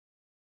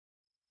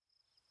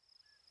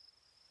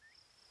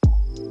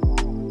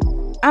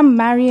I'm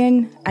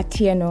Marian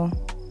Atieno,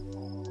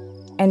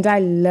 and I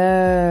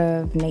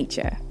love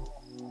nature.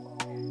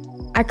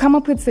 I come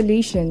up with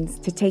solutions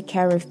to take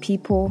care of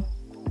people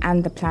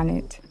and the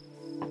planet.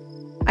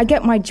 I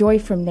get my joy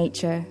from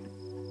nature,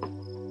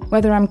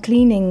 whether I'm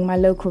cleaning my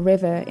local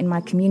river in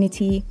my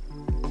community,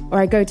 or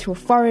I go to a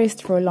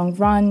forest for a long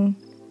run,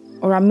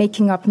 or I'm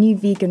making up new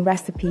vegan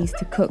recipes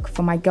to cook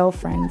for my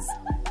girlfriends.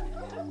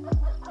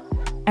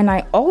 And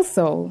I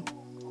also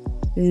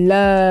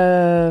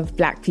love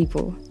Black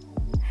people.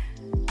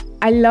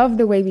 I love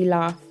the way we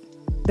laugh,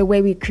 the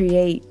way we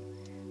create,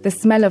 the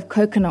smell of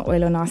coconut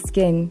oil on our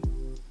skin.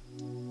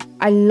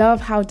 I love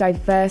how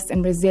diverse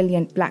and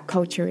resilient Black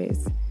culture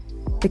is,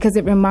 because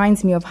it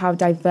reminds me of how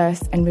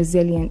diverse and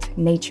resilient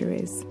nature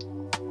is.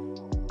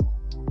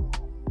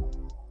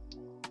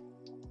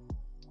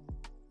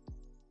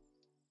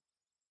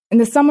 In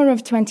the summer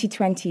of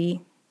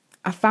 2020,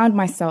 I found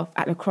myself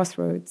at a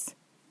crossroads.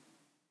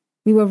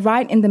 We were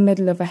right in the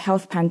middle of a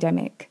health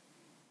pandemic,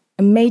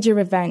 a major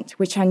event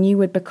which I knew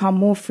would become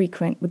more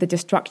frequent with the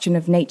destruction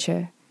of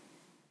nature.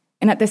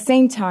 And at the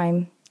same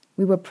time,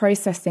 we were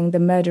processing the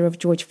murder of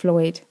George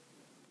Floyd.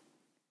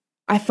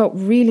 I felt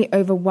really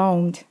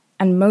overwhelmed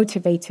and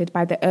motivated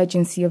by the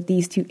urgency of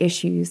these two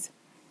issues.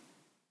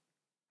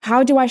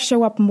 How do I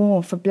show up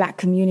more for Black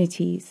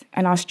communities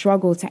and our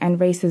struggle to end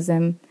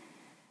racism,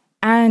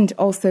 and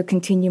also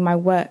continue my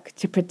work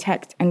to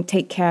protect and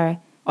take care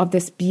of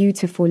this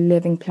beautiful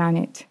living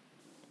planet?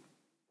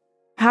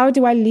 How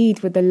do I lead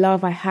with the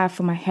love I have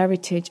for my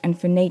heritage and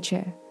for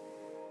nature,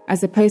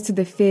 as opposed to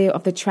the fear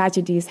of the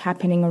tragedies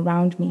happening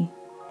around me?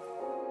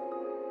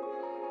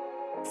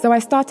 So I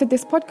started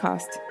this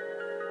podcast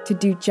to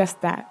do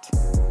just that.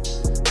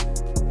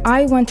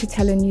 I want to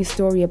tell a new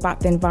story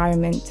about the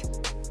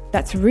environment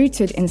that's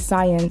rooted in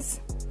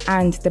science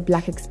and the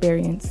Black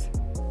experience.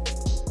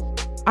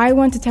 I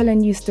want to tell a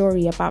new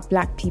story about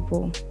Black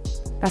people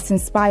that's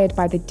inspired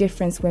by the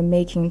difference we're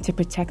making to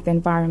protect the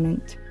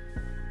environment.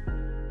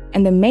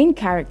 And the main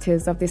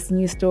characters of this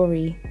new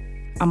story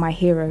are my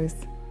heroes,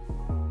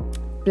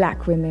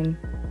 Black women.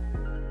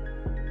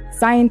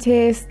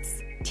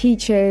 Scientists,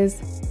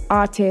 teachers,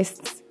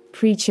 artists,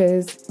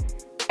 preachers,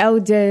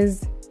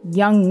 elders,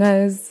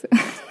 youngers,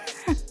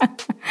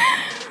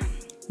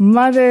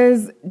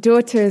 mothers,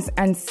 daughters,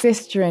 and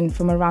sistren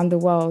from around the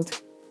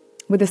world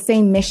with the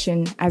same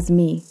mission as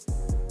me,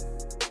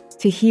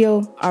 to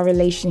heal our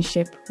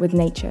relationship with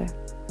nature.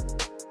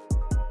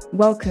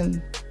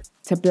 Welcome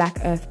to Black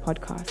Earth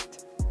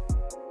Podcast.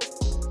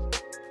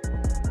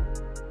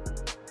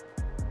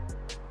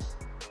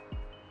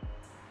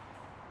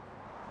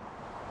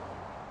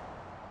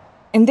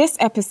 In this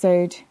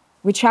episode,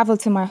 we travel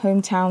to my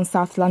hometown,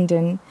 South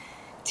London,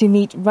 to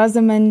meet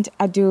Rosamund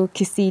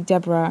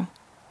Adoo-Kissi-Debrah,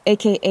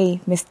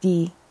 aka Miss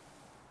D,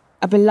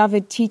 a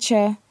beloved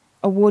teacher,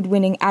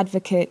 award-winning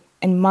advocate,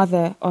 and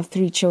mother of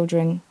 3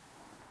 children.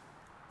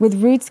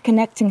 With roots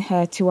connecting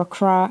her to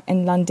Accra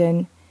and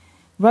London,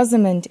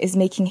 Rosamund is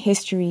making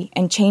history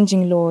and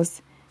changing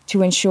laws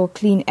to ensure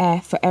clean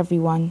air for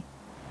everyone.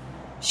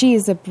 She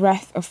is a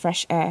breath of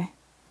fresh air,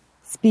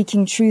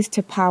 speaking truth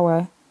to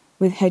power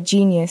with her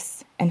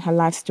genius and her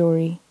life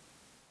story.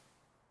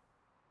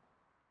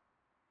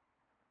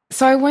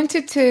 So I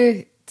wanted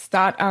to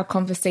start our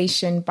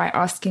conversation by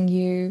asking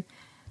you,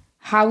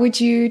 how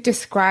would you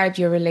describe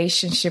your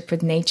relationship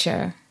with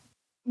nature?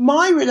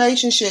 My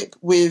relationship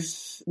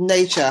with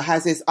nature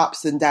has its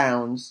ups and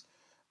downs.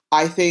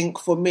 I think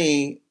for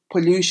me,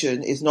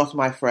 pollution is not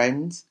my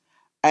friend,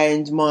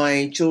 and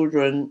my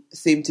children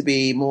seem to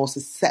be more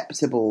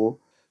susceptible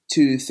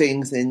to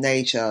things in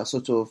nature,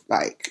 sort of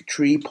like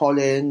tree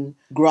pollen,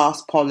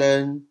 grass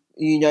pollen,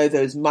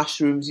 those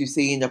mushrooms you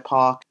see in the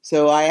park.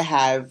 So I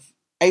have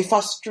a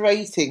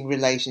frustrating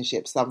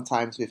relationship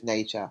sometimes with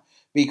nature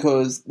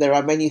because there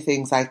are many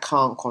things I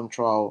can't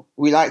control.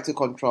 We like to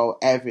control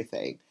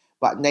everything,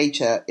 but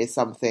nature is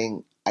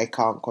something I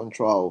can't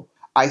control.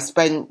 I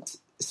spent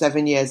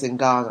 7 years in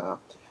Ghana,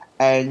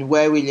 and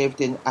where we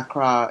lived in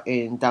Accra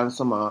in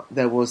Dansoma,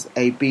 there was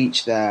a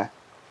beach there.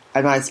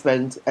 And I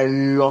spent a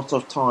lot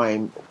of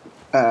time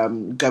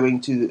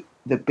going to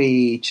the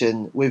beach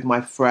and with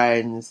my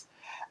friends.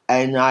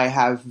 And I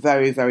have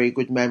very, very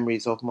good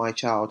memories of my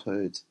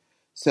childhood.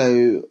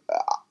 So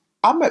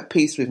I'm at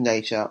peace with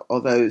nature,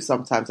 although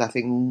sometimes I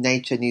think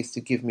nature needs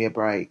to give me a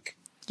break.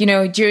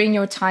 During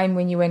your time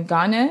when you were in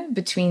Ghana,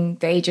 between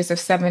the ages of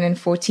 7 and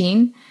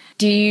 14,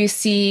 do you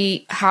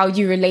see how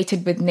you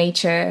related with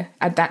nature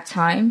at that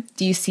time?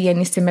 Do you see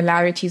any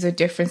similarities or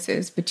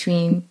differences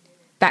between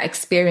that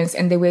experience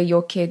and the way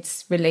your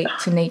kids relate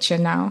to nature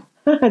now?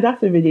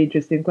 That's a really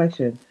interesting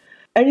question.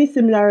 Any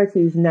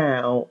similarities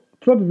now?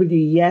 Probably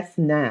yes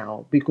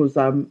now, because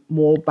I'm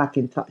more back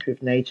in touch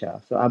with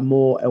nature. So I'm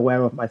more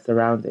aware of my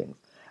surroundings.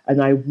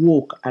 And I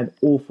walk an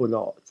awful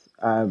lot.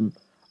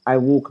 I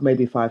walk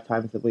maybe 5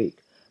 times a week.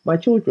 My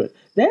children,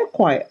 they're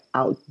quite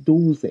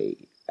outdoorsy,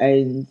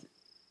 and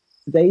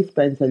they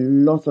spent a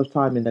lot of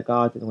time in the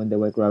garden when they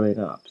were growing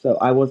up. So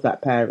I was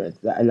that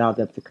parent that allowed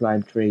them to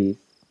climb trees.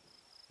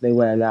 They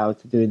were allowed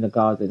to do in the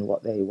garden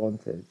what they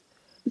wanted.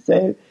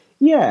 So,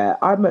 yeah,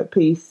 I'm at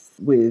peace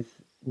with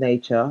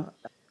nature.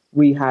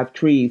 We have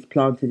trees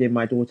planted in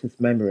my daughter's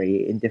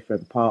memory in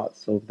different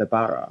parts of the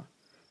borough.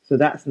 So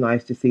that's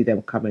nice to see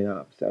them coming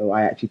up. So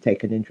I actually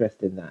take an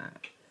interest in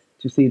that,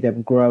 to see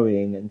them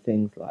growing and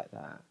things like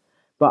that.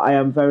 But I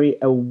am very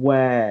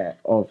aware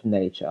of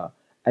nature,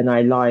 and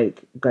I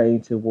like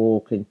going to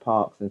walk in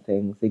parks and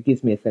things. It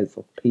gives me a sense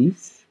of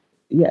peace.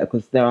 Yeah,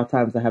 because there are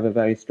times I have a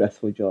very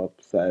stressful job.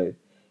 So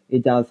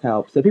it does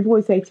help. So people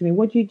always say to me,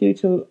 what do you do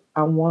to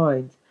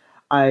unwind?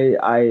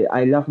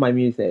 I love my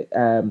music.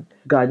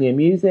 Ghanaian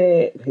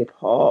music, hip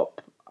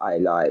hop. I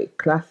like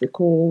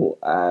classical,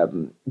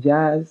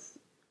 jazz,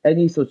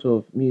 any sort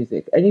of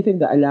music. Anything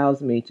that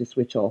allows me to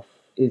switch off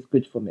is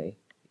good for me.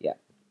 Yeah.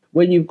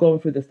 When you've gone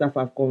through the stuff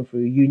I've gone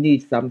through, you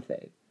need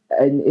something.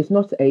 And it's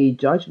not a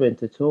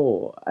judgment at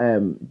all.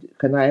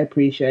 Can I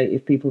appreciate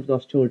if people have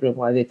lost children,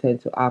 why they turn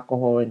to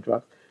alcohol and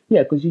drugs?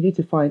 Yeah, because you need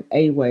to find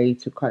a way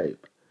to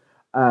cope.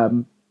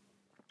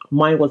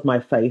 Mine was my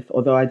faith,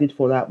 although I did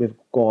fall out with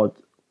God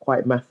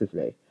quite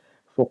massively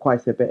for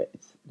quite a bit.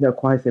 No,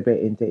 quite a bit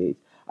indeed.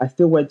 I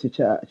still went to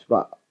church,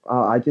 but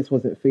I just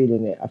wasn't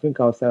feeling it. I think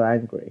I was so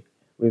angry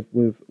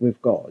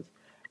with God.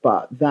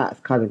 But that's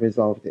kind of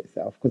resolved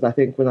itself, because I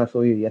think when I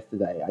saw you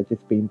yesterday, I'd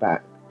just been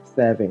back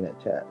serving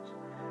at church.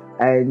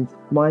 And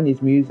mine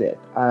is music.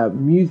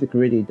 Music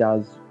really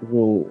does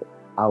rule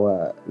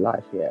our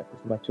life here,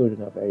 because my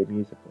children are very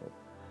musical.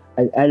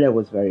 And Ella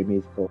was very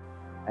musical.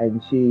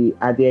 And she,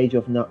 at the age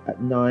of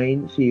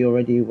 9, she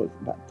already was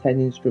about 10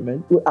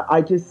 instruments.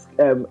 I just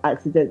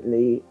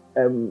accidentally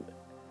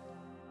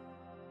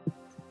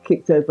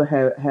kicked over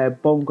her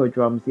bongo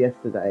drums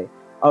yesterday.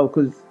 Oh,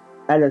 because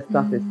Ella's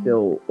stuff is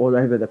still all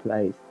over the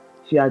place.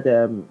 She had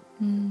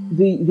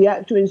the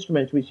actual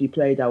instrument which she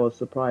played, I was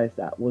surprised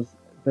at, was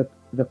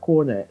the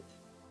cornet.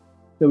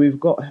 So we've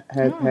got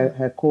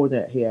her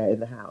cornet here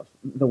in the house.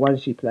 The one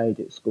she played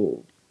at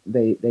school,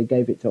 they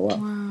gave it to us.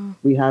 Wow.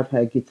 We have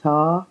her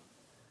guitar.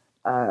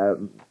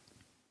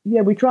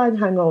 We try and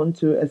hang on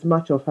to as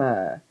much of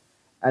her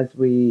as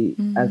we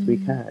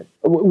can.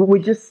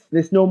 We're just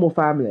this normal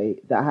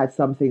family that had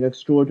something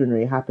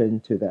extraordinary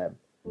happen to them.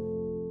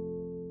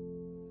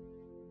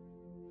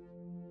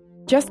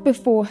 Just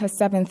before her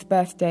 7th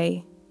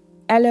birthday,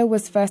 Ella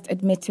was first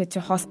admitted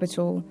to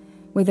hospital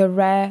with a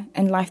rare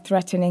and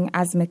life-threatening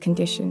asthma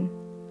condition.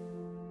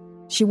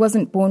 She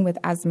wasn't born with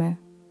asthma.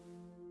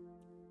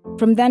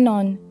 From then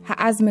on, her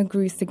asthma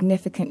grew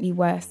significantly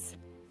worse.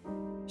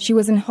 She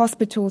was in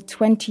hospital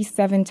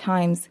 27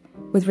 times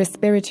with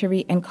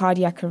respiratory and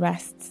cardiac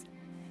arrests,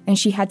 and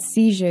she had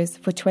seizures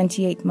for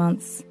 28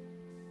 months.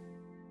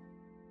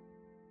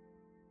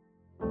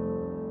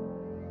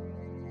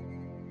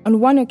 On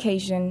one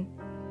occasion,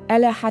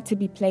 Ella had to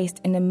be placed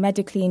in a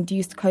medically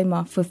induced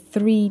coma for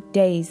 3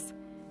 days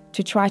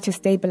to try to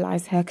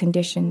stabilize her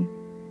condition.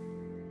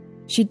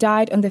 She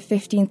died on the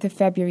 15th of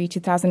February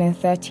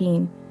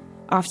 2013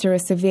 after a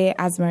severe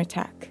asthma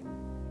attack.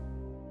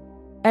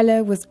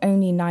 Ella was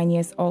only 9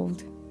 years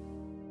old.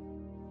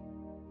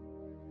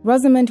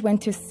 Rosamund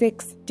went to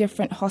 6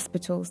 different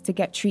hospitals to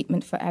get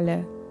treatment for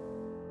Ella.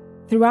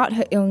 Throughout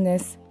her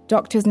illness,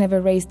 doctors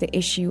never raised the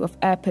issue of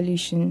air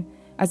pollution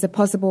as a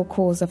possible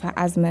cause of her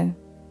asthma.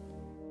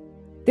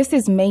 This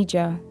is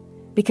major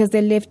because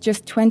they lived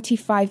just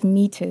 25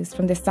 metres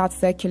from the South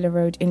Circular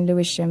Road in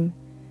Lewisham,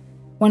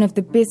 one of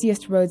the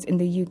busiest roads in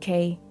the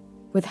UK,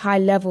 with high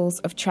levels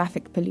of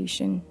traffic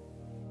pollution.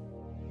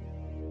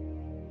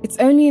 It's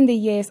only in the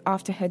years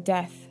after her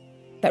death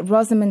that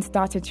Rosamund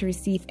started to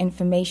receive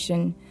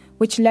information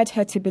which led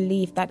her to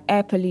believe that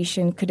air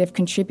pollution could have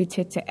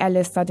contributed to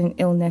Ella's sudden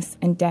illness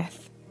and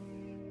death.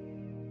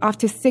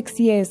 After 6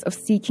 years of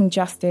seeking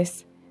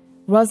justice,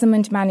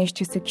 Rosamund managed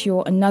to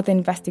secure another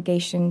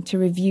investigation to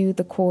review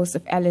the cause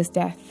of Ella's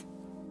death.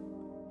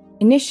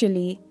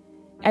 Initially,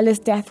 Ella's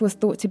death was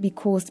thought to be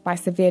caused by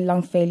severe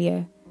lung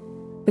failure,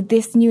 but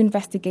this new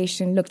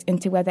investigation looked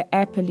into whether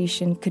air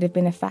pollution could have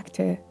been a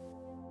factor.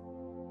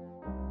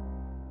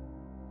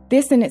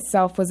 This in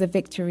itself was a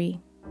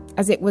victory,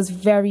 as it was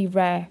very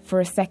rare for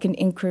a second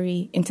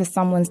inquiry into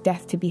someone's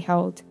death to be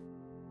held.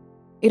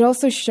 It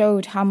also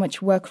showed how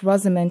much work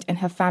Rosamund and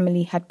her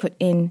family had put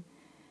in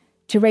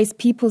to raise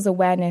people's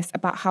awareness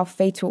about how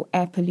fatal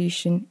air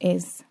pollution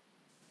is.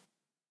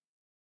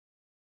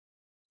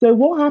 So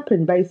what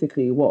happened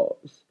basically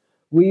was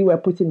we were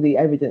putting the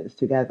evidence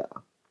together.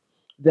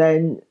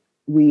 Then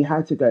we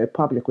had to go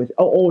public with,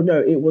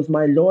 it was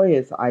my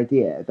lawyer's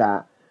idea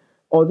that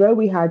although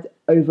we had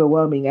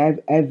overwhelming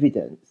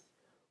evidence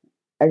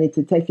and it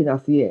had taken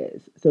us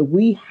years, so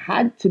we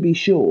had to be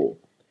sure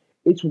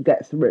it would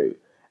get through.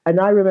 And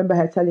I remember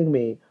her telling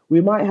me, we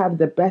might have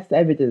the best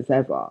evidence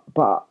ever,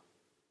 but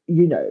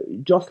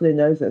Jocelyn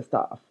knows her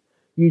stuff.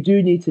 You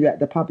do need to let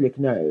the public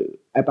know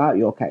about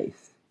your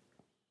case.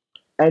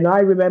 And I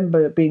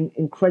remember being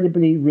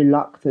incredibly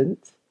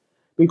reluctant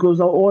because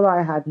all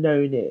I had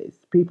known is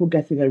people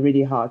getting a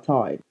really hard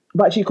time.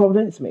 But she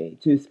convinced me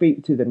to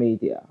speak to the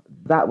media.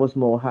 That was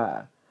more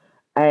her.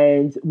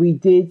 And we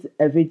did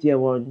a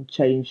video on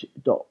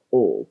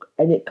change.org,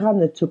 and it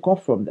kind of took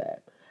off from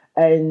there.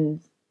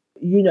 And,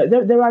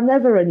 there are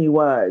never any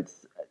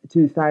words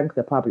to thank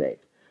the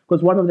public,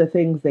 because one of the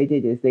things they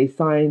did is they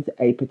signed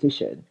a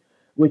petition,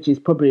 which is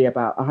probably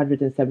about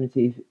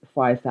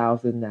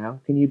 175,000 now.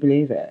 Can you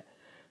believe it?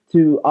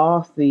 To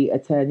ask the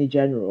Attorney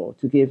General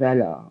to give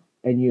Ella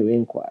a new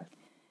inquest.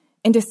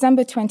 In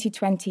December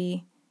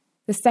 2020,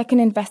 the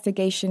second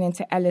investigation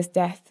into Ella's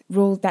death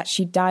ruled that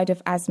she died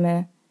of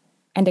asthma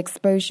and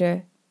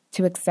exposure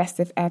to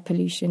excessive air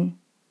pollution.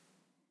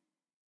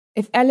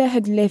 If Ella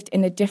had lived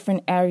in a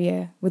different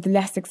area with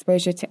less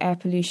exposure to air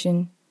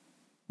pollution,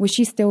 would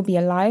she still be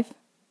alive?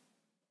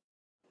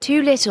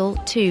 Too little,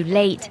 too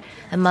late.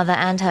 A mother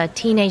and her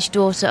teenage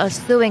daughter are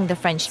suing the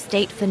French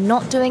state for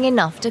not doing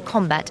enough to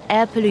combat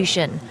air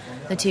pollution.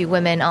 The two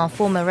women are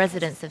former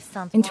residents of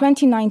Saint-Ouen. In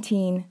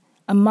 2019,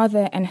 a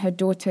mother and her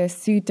daughter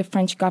sued the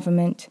French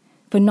government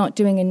for not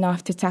doing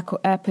enough to tackle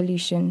air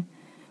pollution,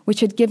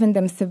 which had given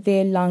them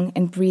severe lung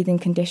and breathing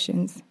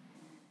conditions.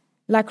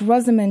 Like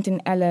Rosamund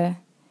and Ella,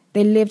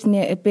 they lived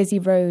near a busy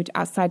road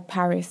outside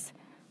Paris,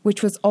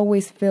 which was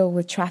always filled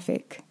with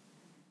traffic.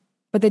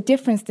 But the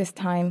difference this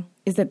time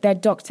is that their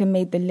doctor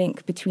made the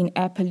link between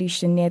air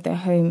pollution near their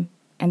home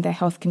and their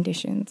health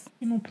conditions.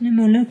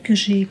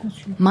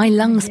 My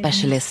lung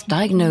specialist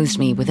diagnosed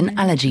me with an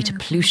allergy to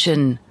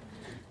pollution.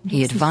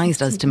 He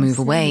advised us to move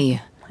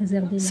away.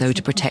 So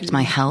to protect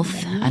my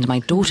health and my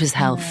daughter's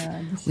health,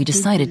 we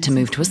decided to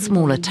move to a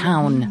smaller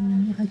town.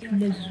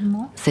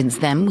 Since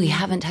then, we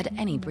haven't had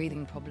any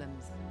breathing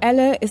problems.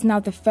 Ella is now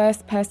the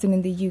first person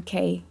in the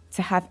UK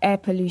to have air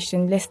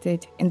pollution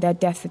listed in their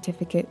death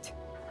certificate.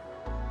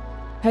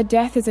 Her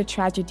death is a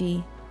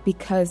tragedy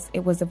because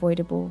it was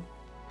avoidable.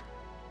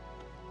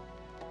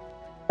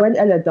 When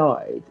Ella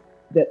died,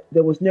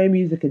 there was no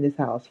music in this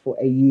house for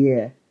a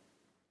year.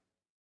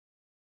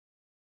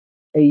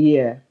 A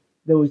year.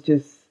 There was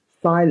just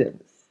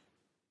silence.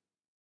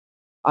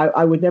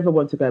 I would never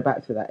want to go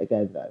back to that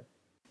again, though.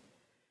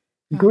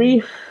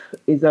 Grief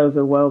is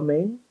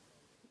overwhelming.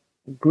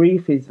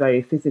 Grief is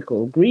very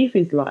physical. Grief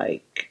is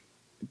like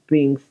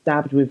being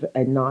stabbed with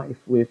a knife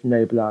with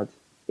no blood.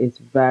 It's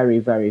very,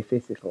 very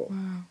physical.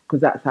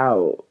 Because that's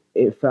how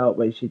it felt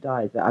when she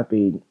died, that I'd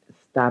been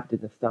stabbed in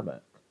the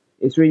stomach.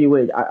 It's really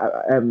weird.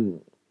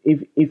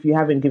 If you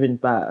haven't given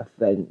birth,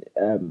 then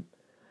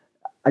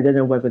I don't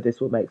know whether this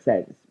will make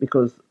sense.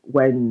 Because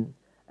when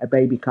a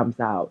baby comes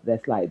out,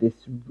 there's like this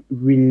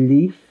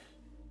relief.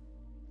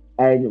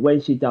 And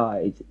when she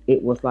died,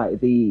 it was like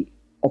the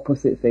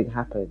opposite thing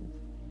happened.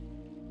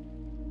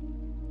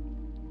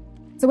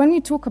 So when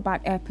we talk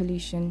about air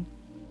pollution,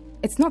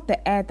 it's not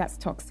the air that's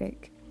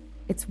toxic,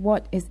 it's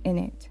what is in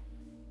it.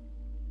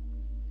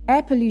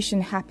 Air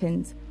pollution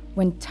happens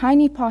when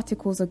tiny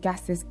particles or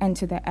gases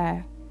enter the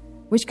air,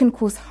 which can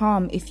cause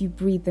harm if you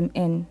breathe them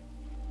in.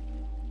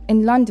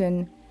 In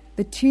London,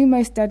 the two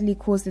most deadly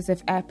causes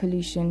of air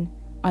pollution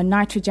are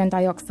nitrogen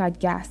dioxide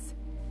gas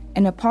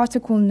and a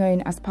particle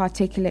known as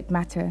particulate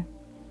matter,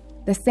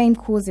 the same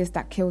causes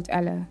that killed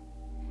Ella.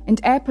 And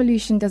air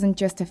pollution doesn't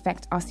just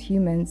affect us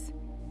humans.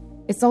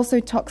 It's also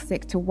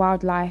toxic to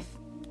wildlife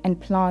and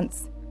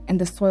plants and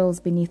the soils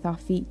beneath our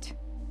feet.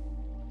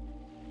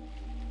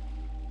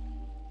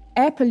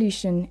 Air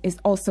pollution is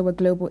also a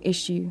global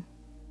issue.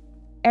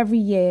 Every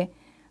year,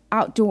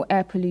 outdoor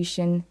air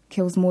pollution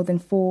kills more than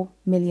 4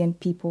 million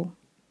people.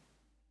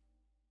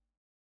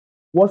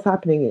 What's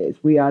happening is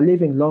we are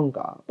living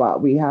longer,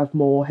 but we have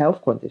more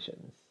health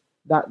conditions.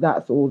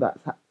 That's all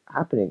that's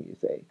happening, you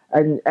see.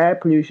 And air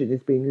pollution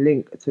is being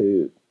linked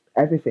to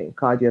everything: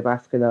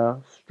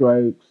 cardiovascular,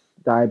 strokes,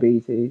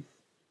 diabetes,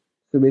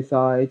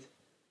 suicide,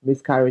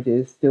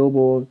 miscarriages,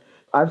 stillborn.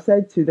 I've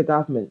said to the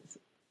government,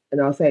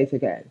 and I'll say it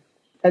again,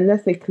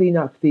 unless they clean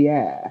up the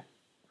air,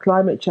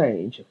 climate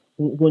change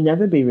will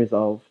never be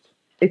resolved.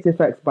 It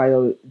affects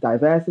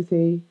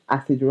biodiversity,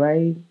 acid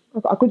rain.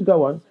 I could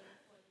go on.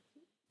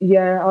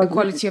 Yeah, the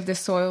quality of the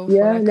soil.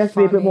 Yeah, let's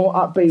be a bit more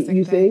upbeat,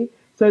 you see.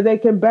 So they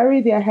can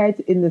bury their head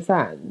in the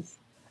sands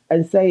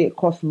and say it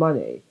costs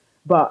money,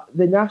 but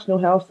the National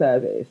Health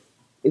Service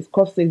is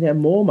costing them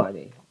more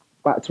money,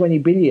 about 20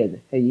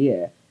 billion a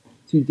year,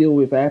 to deal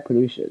with air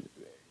pollution.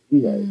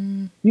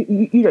 You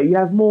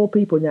have more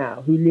people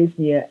now who live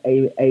near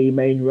a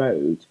main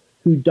road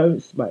who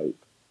don't smoke,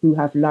 who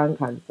have lung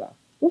cancer.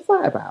 What's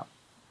that about?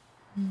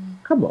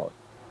 Come on.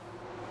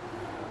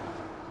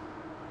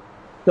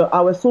 So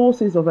our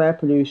sources of air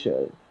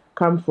pollution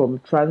come from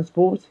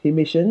transport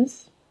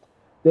emissions,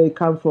 they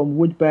come from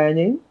wood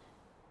burning,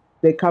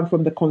 they come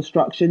from the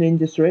construction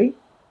industry,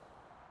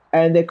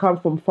 and they come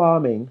from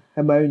farming,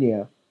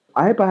 ammonia.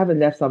 I hope I haven't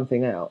left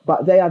something out,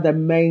 but they are the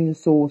main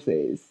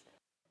sources.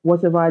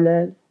 What have I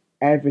learned?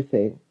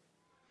 Everything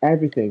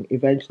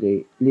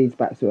eventually leads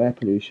back to air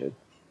pollution.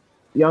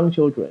 Young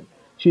children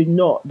should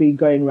not be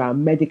going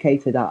around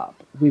medicated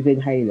up with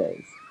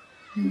inhalers.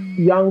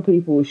 Young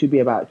people should be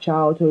about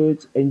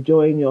childhood,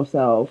 enjoying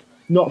yourself,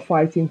 not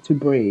fighting to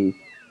breathe.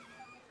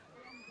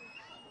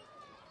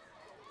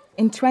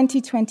 In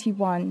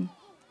 2021,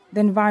 the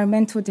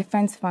Environmental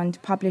Defence Fund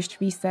published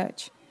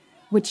research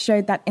which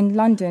showed that in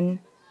London,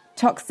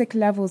 toxic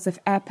levels of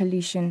air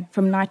pollution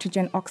from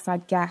nitrogen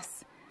oxide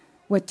gas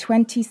were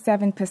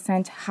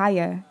 27%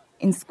 higher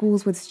in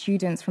schools with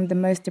students from the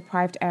most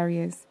deprived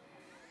areas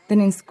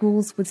than in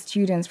schools with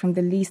students from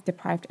the least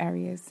deprived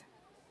areas.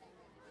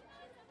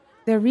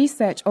 The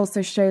research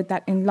also showed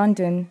that in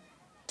London,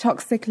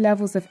 toxic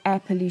levels of air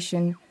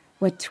pollution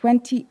were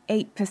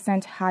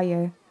 28%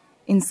 higher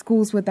in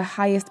schools with the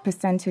highest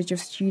percentage of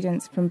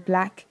students from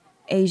Black,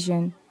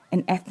 Asian,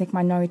 and ethnic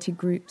minority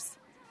groups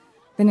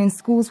than in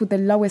schools with the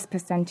lowest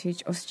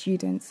percentage of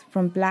students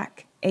from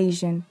Black,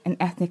 Asian, and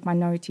ethnic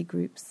minority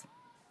groups.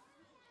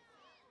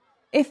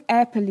 If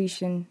air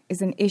pollution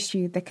is an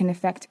issue that can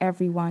affect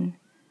everyone,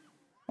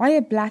 why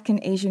are Black and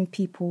Asian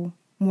people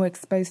more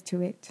exposed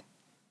to it?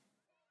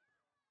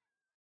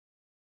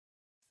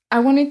 I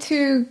wanted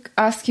to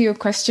ask you a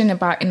question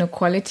about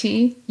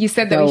inequality. You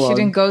said that we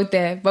shouldn't go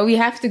there, but we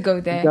have to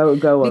go there.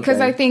 Go on, because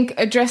then. I think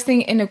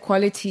addressing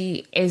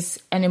inequality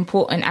is an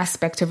important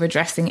aspect of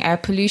addressing air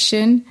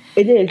pollution.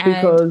 It is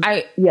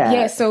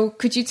because, so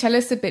could you tell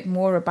us a bit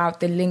more about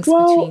the links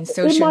between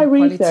social in my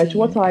inequality research,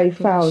 what I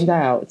found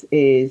out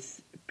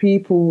is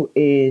people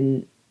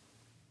in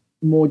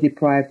more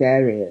deprived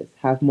areas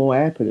have more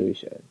air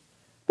pollution.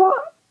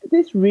 But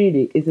this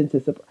really isn't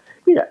a surprise.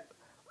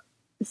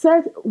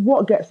 Said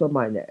what gets on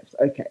my nerves.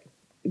 Okay,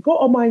 it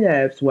got on my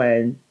nerves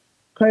when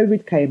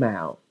COVID came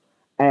out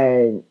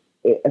and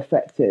it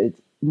affected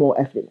more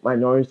ethnic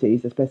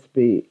minorities,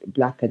 especially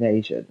Black and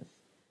Asians.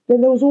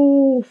 Then there was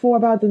all for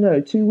about,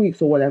 2 weeks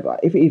or whatever,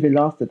 if it even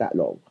lasted that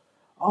long.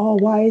 Oh,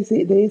 why is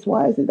it this?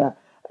 Why is it that?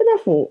 And I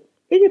thought,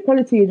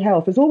 inequality in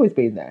health has always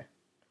been there.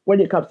 When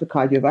it comes to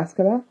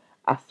cardiovascular,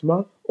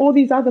 asthma, all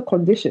these other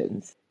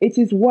conditions, it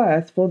is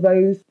worse for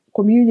those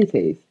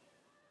communities.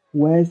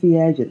 Where's the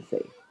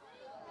urgency?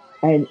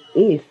 And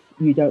if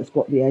you don't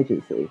spot the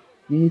urgency,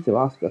 you need to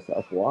ask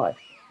yourself why.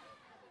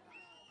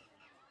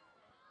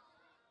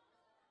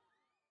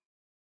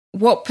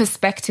 What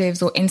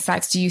perspectives or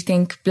insights do you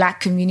think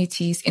Black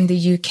communities in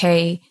the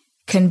UK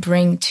can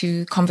bring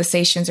to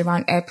conversations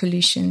around air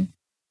pollution?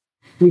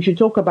 We should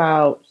talk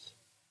about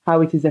how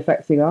it is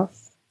affecting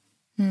us,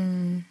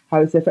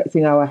 how it's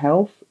affecting our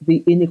health,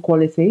 the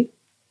inequality,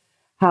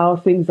 how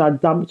things are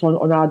dumped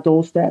on our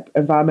doorstep,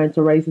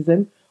 environmental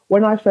racism.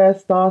 When I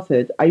first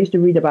started, I used to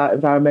read about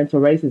environmental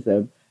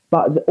racism,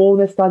 but all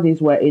the studies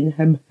were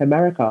in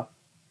America.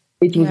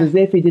 It was as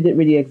if it didn't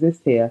really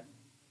exist here.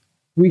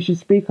 We should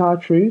speak our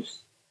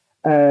truths.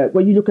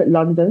 When you look at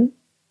London,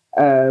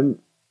 there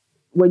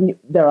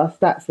are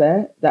stats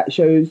there that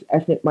shows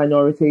ethnic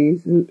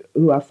minorities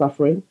who are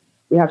suffering.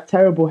 We have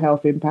terrible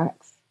health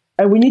impacts.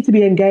 And we need to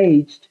be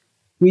engaged.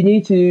 We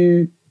need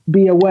to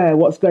be aware of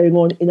what's going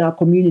on in our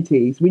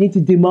communities. We need to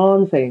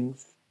demand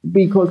things.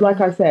 Because,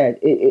 like I said,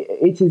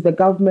 it is the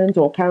government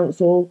or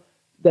council,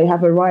 they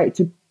have a right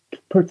to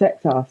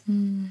protect us.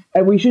 And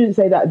we shouldn't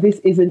say that this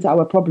isn't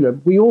our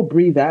problem. We all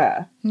breathe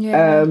air.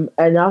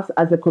 And us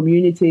as a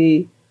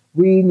community,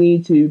 we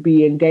need to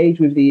be engaged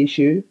with the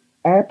issue.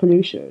 Air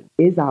pollution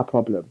is our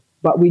problem,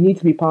 but we need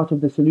to be part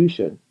of the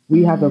solution.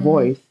 We have a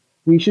voice.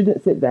 We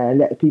shouldn't sit there and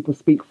let people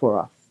speak for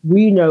us.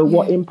 We know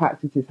what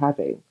impact it is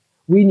having.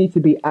 We need to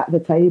be at the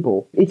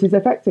table. It is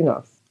affecting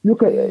us.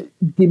 Look at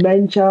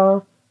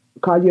dementia,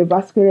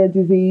 cardiovascular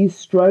disease,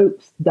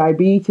 strokes,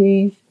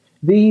 diabetes.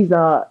 These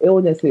are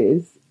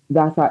illnesses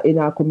that are in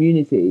our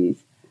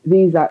communities.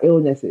 These are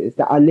illnesses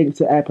that are linked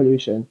to air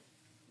pollution.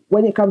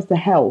 When it comes to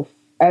health,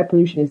 air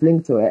pollution is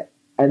linked to it,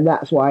 and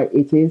that's why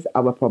it is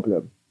our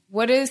problem.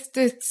 What is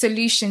the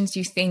solutions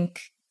you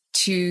think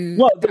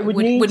would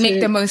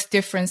make the most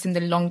difference in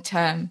the long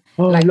term?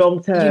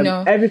 Long term.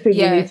 Everything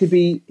will need to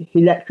be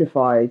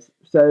electrified.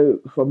 So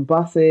from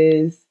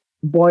buses,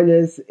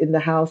 boilers in the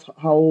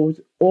household,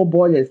 all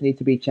boilers need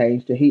to be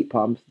changed to heat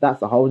pumps.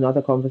 That's a whole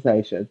nother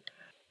conversation.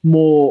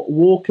 More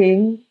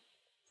walking,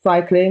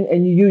 cycling,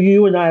 and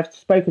you and I have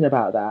spoken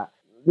about that.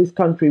 This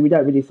country, we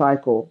don't really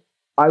cycle.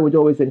 I would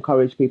always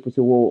encourage people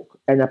to walk,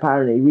 and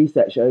apparently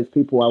research shows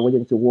people are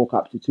willing to walk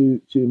up to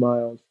two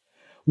miles.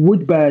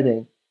 Wood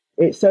burning,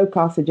 it's so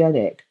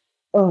carcinogenic.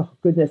 Oh,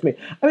 goodness me.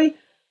 I mean,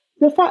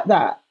 the fact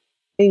that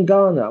in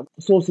Ghana,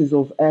 sources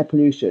of air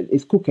pollution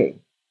is cooking,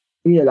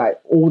 like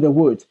all the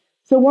wood.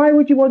 So why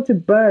would you want to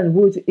burn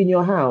wood in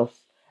your house?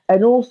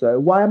 And also,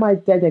 why am I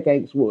dead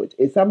against wood?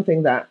 It's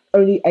something that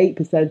only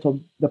 8% of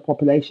the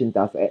population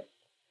does it.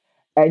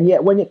 And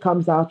yet when it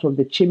comes out of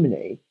the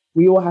chimney,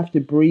 we all have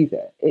to breathe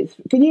it.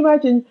 Can you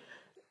imagine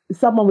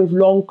someone with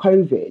long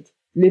COVID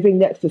living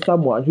next to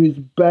someone who's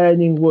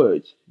burning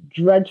wood?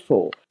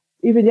 Dreadful.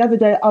 Even the other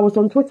day, I was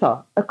on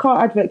Twitter. A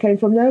car advert came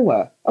from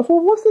nowhere. I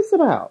thought, what's this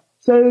about?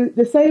 So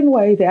the same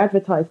way they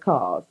advertise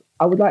cars,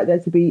 I would like there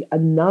to be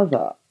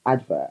another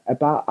advert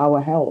about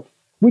our health,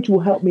 which will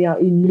help me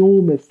out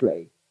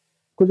enormously.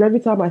 Because every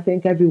time I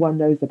think everyone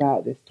knows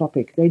about this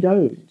topic, they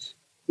don't.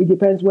 It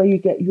depends where you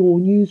get your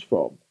news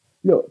from.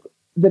 Look,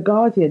 The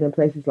Guardian and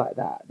places like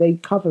that, they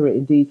cover it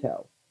in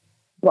detail.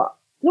 But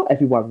not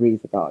everyone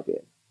reads The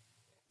Guardian.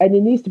 And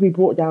it needs to be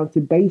brought down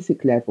to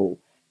basic level.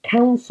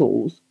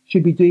 Councils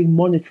should be doing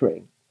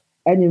monitoring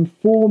and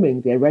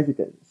informing their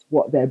residents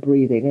what they're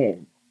breathing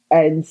in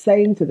and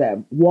saying to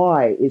them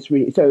why it's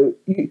really... So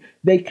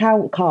they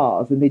count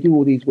cars and they do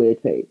all these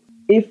weird things.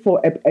 If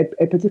for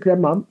a particular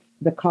month,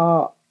 the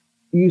car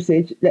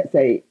usage, let's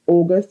say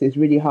August, is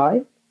really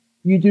high,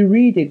 you do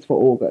readings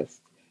for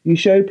August. You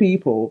show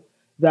people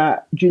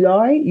that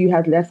July, you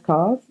had less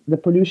cars, the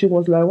pollution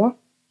was lower.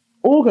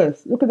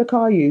 August, look at the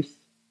car use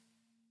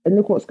and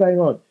look what's going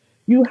on.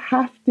 You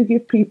have to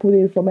give people the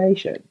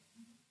information.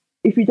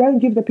 If you don't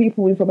give the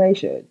people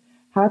information,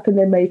 how can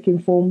they make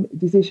informed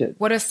decisions?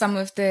 What are some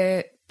of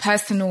the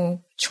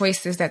personal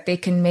choices that they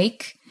can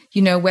make?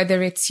 You know,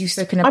 whether it's you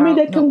spoken about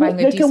they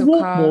can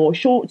walk car. more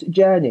short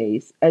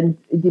journeys, and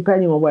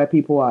depending on where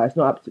people are, it's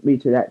not up to me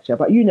to lecture.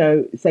 But you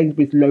know,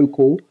 Sainsbury's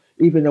local,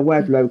 even the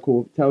word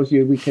local tells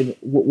you we can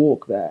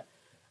walk there.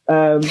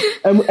 And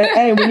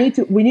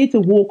we need to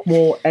walk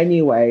more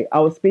anyway. I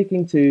was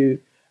speaking to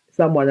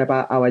someone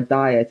about our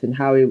diet and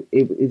how it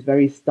is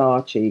very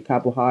starchy,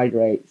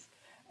 carbohydrates.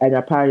 And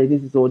apparently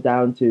this is all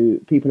down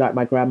to people like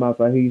my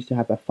grandmother who used to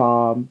have a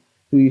farm,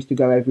 who used to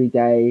go every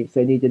day,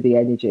 so needed the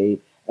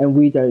energy. And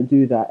we don't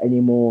do that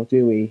anymore,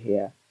 do we,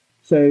 here?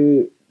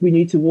 So we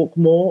need to walk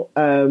more.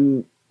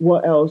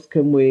 What else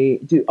can we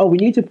do? Oh, we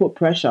need to put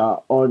pressure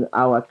on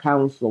our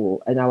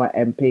council and our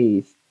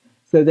MPs.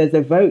 So there's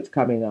a vote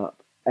coming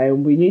up,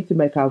 and we need to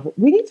make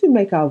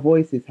our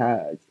voices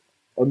heard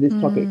on this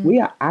topic. We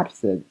are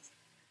absent.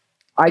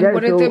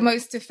 What are the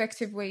most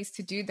effective ways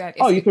to do that?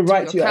 You can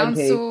write to your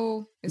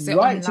council? MP. Is it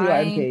write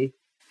online? to your MP.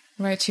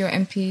 Write to your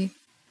MP.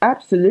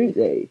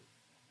 Absolutely.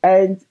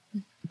 And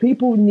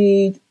people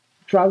need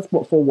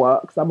transport for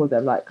work, some of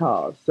them like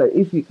cars. So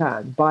if you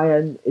can, buy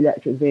an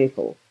electric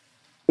vehicle.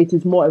 It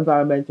is more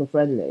environmental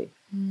friendly.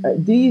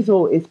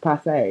 Diesel is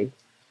passé.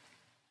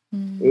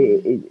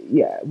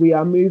 We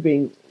are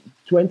moving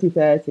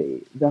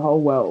 2030. The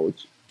whole world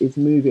is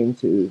moving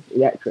to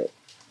electric.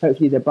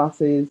 Hopefully the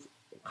buses,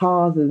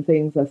 cars and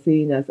things are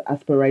seen as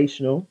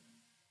aspirational,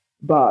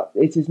 but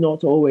it is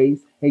not always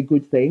a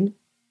good thing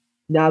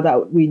now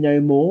that we know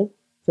more.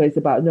 So it's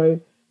about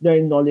knowing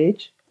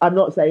knowledge. I'm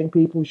not saying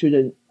people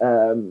shouldn't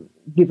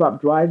give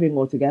up driving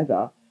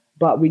altogether,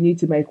 but we need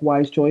to make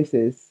wise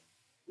choices.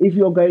 If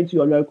you're going to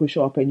your local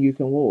shop and you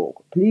can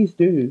walk, please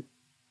do.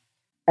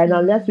 And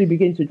unless we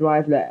begin to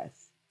drive less,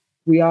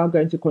 we are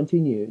going to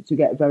continue to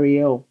get very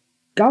ill.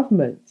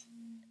 Government,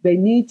 they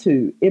need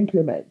to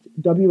implement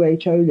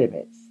WHO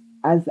limits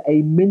as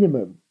a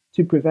minimum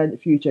to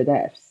prevent future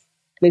deaths.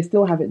 They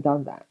still haven't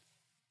done that.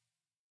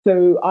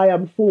 So I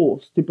am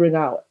forced to bring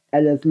out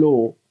Ella's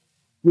Law,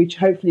 which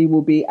hopefully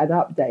will be an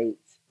update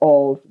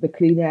of the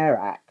Clean Air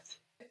Act.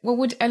 What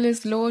would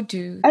Ella's Law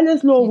do?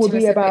 Ella's Law will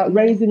be about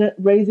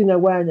raising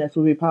awareness,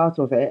 will be part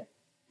of it.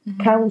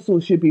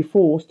 Councils should be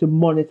forced to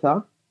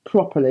monitor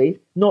properly,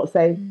 not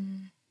say,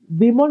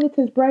 the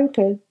monitor's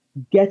broken,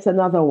 get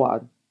another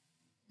one.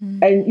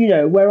 And, you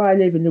know, where I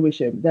live in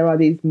Lewisham, there are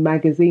these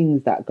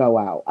magazines that go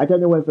out. I don't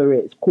know whether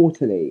it's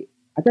quarterly.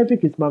 I don't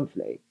think it's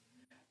monthly.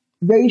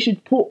 There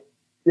should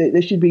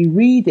be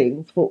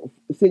readings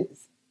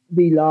since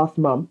the last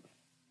month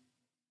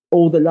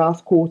or the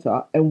last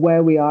quarter and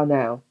where we are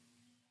now.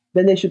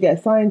 Then they should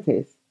get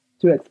scientists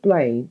to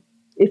explain,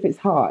 if it's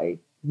high,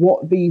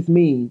 what these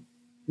mean.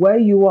 Where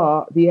you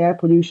are, the air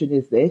pollution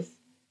is this.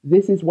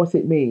 This is what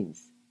it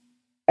means.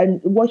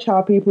 And watch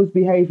how people's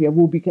behaviour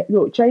will be.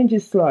 Look, change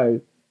is slow,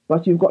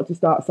 but you've got to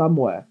start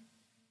somewhere.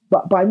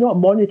 But by not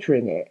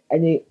monitoring it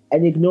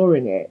and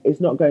ignoring it,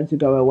 it's not going to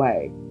go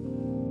away.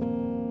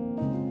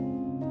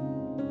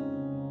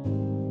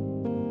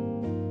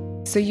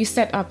 So you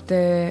set up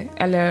the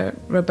Ella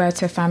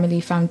Roberta Family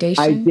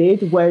Foundation? I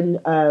did. When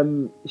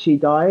she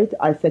died,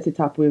 I set it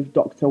up with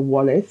Dr.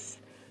 Wallace,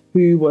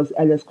 who was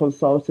Ella's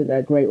consultant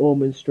at Great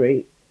Ormond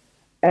Street.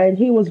 And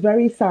he was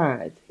very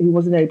sad. He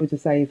wasn't able to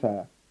save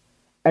her.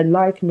 And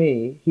like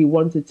me, he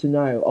wanted to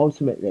know,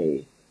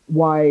 ultimately,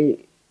 why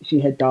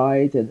she had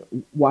died and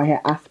why her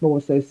asthma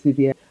was so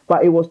severe.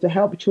 But it was to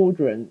help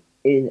children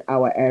in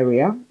our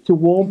area, to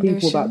warn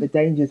people about the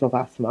dangers of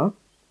asthma.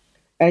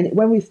 And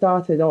when we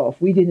started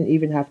off, we didn't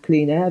even have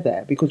clean air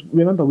there because,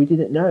 remember, we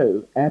didn't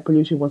know air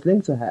pollution was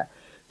linked to her.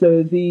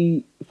 So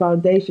the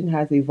foundation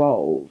has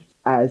evolved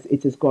as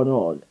it has gone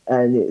on,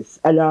 and it's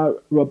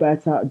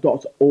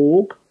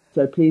ellaroberta.org.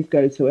 So please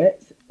go to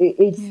it.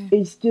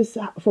 It's just,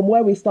 from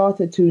where we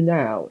started to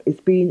now,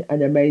 it's been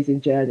an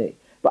amazing journey.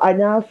 But I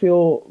now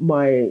feel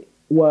my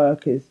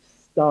work is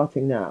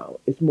starting now.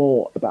 It's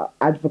more about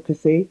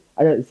advocacy.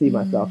 I don't see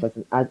myself as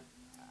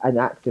an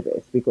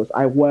activist because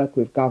I work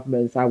with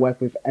governments, I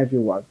work with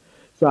everyone.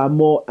 So I'm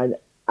more an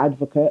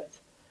advocate,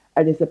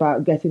 and it's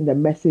about getting the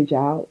message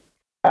out.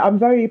 I'm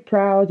very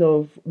proud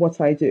of what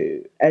I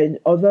do. And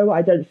although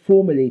I don't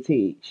formally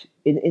teach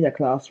in a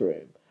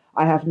classroom,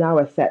 I have now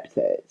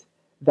accepted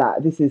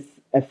that this is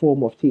a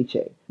form of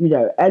teaching. You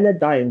know, Ella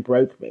dying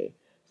broke me.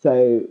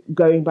 So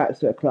going back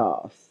to a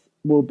class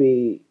will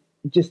be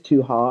just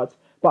too hard.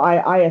 But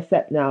I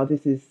accept now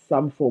this is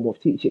some form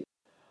of teaching.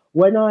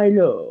 When I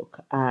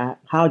look at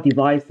how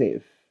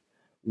divisive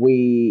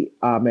we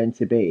are meant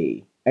to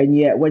be, and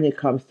yet when it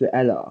comes to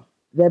Ella,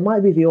 there might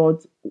be the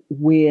odd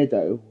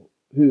weirdo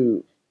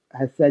who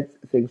has said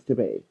things to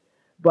me,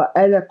 but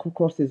Ella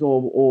crosses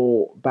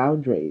all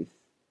boundaries.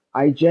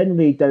 I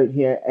generally don't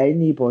hear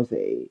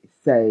anybody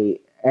say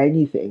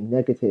anything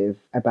negative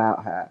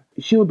about her.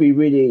 She would be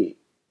really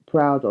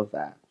proud of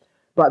that.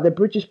 But the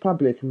British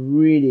public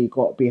really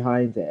got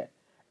behind it.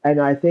 And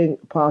I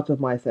think part of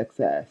my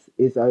success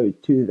is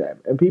owed to them.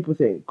 And people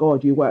think,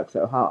 God, you work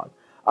so hard.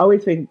 I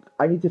always think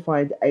I need to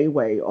find a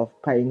way of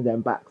paying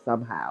them back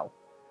somehow.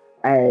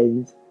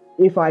 And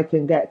if I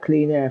can get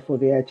clean air for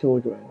their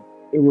children,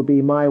 it will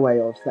be my way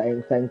of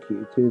saying thank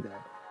you to them.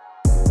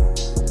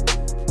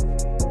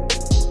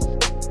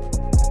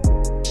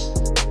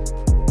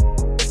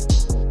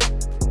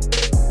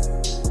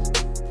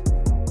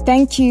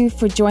 Thank you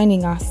for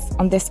joining us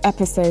on this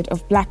episode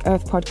of Black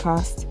Earth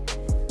Podcast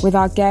with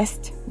our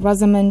guest,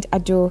 Rosamund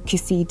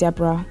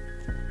Adoo-Kissi-Debrah.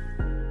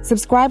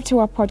 Subscribe to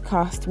our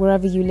podcast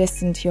wherever you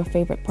listen to your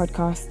favourite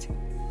podcast.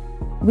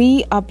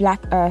 We are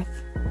Black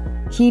Earth,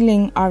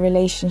 healing our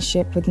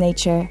relationship with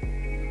nature,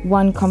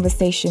 one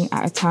conversation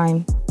at a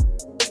time.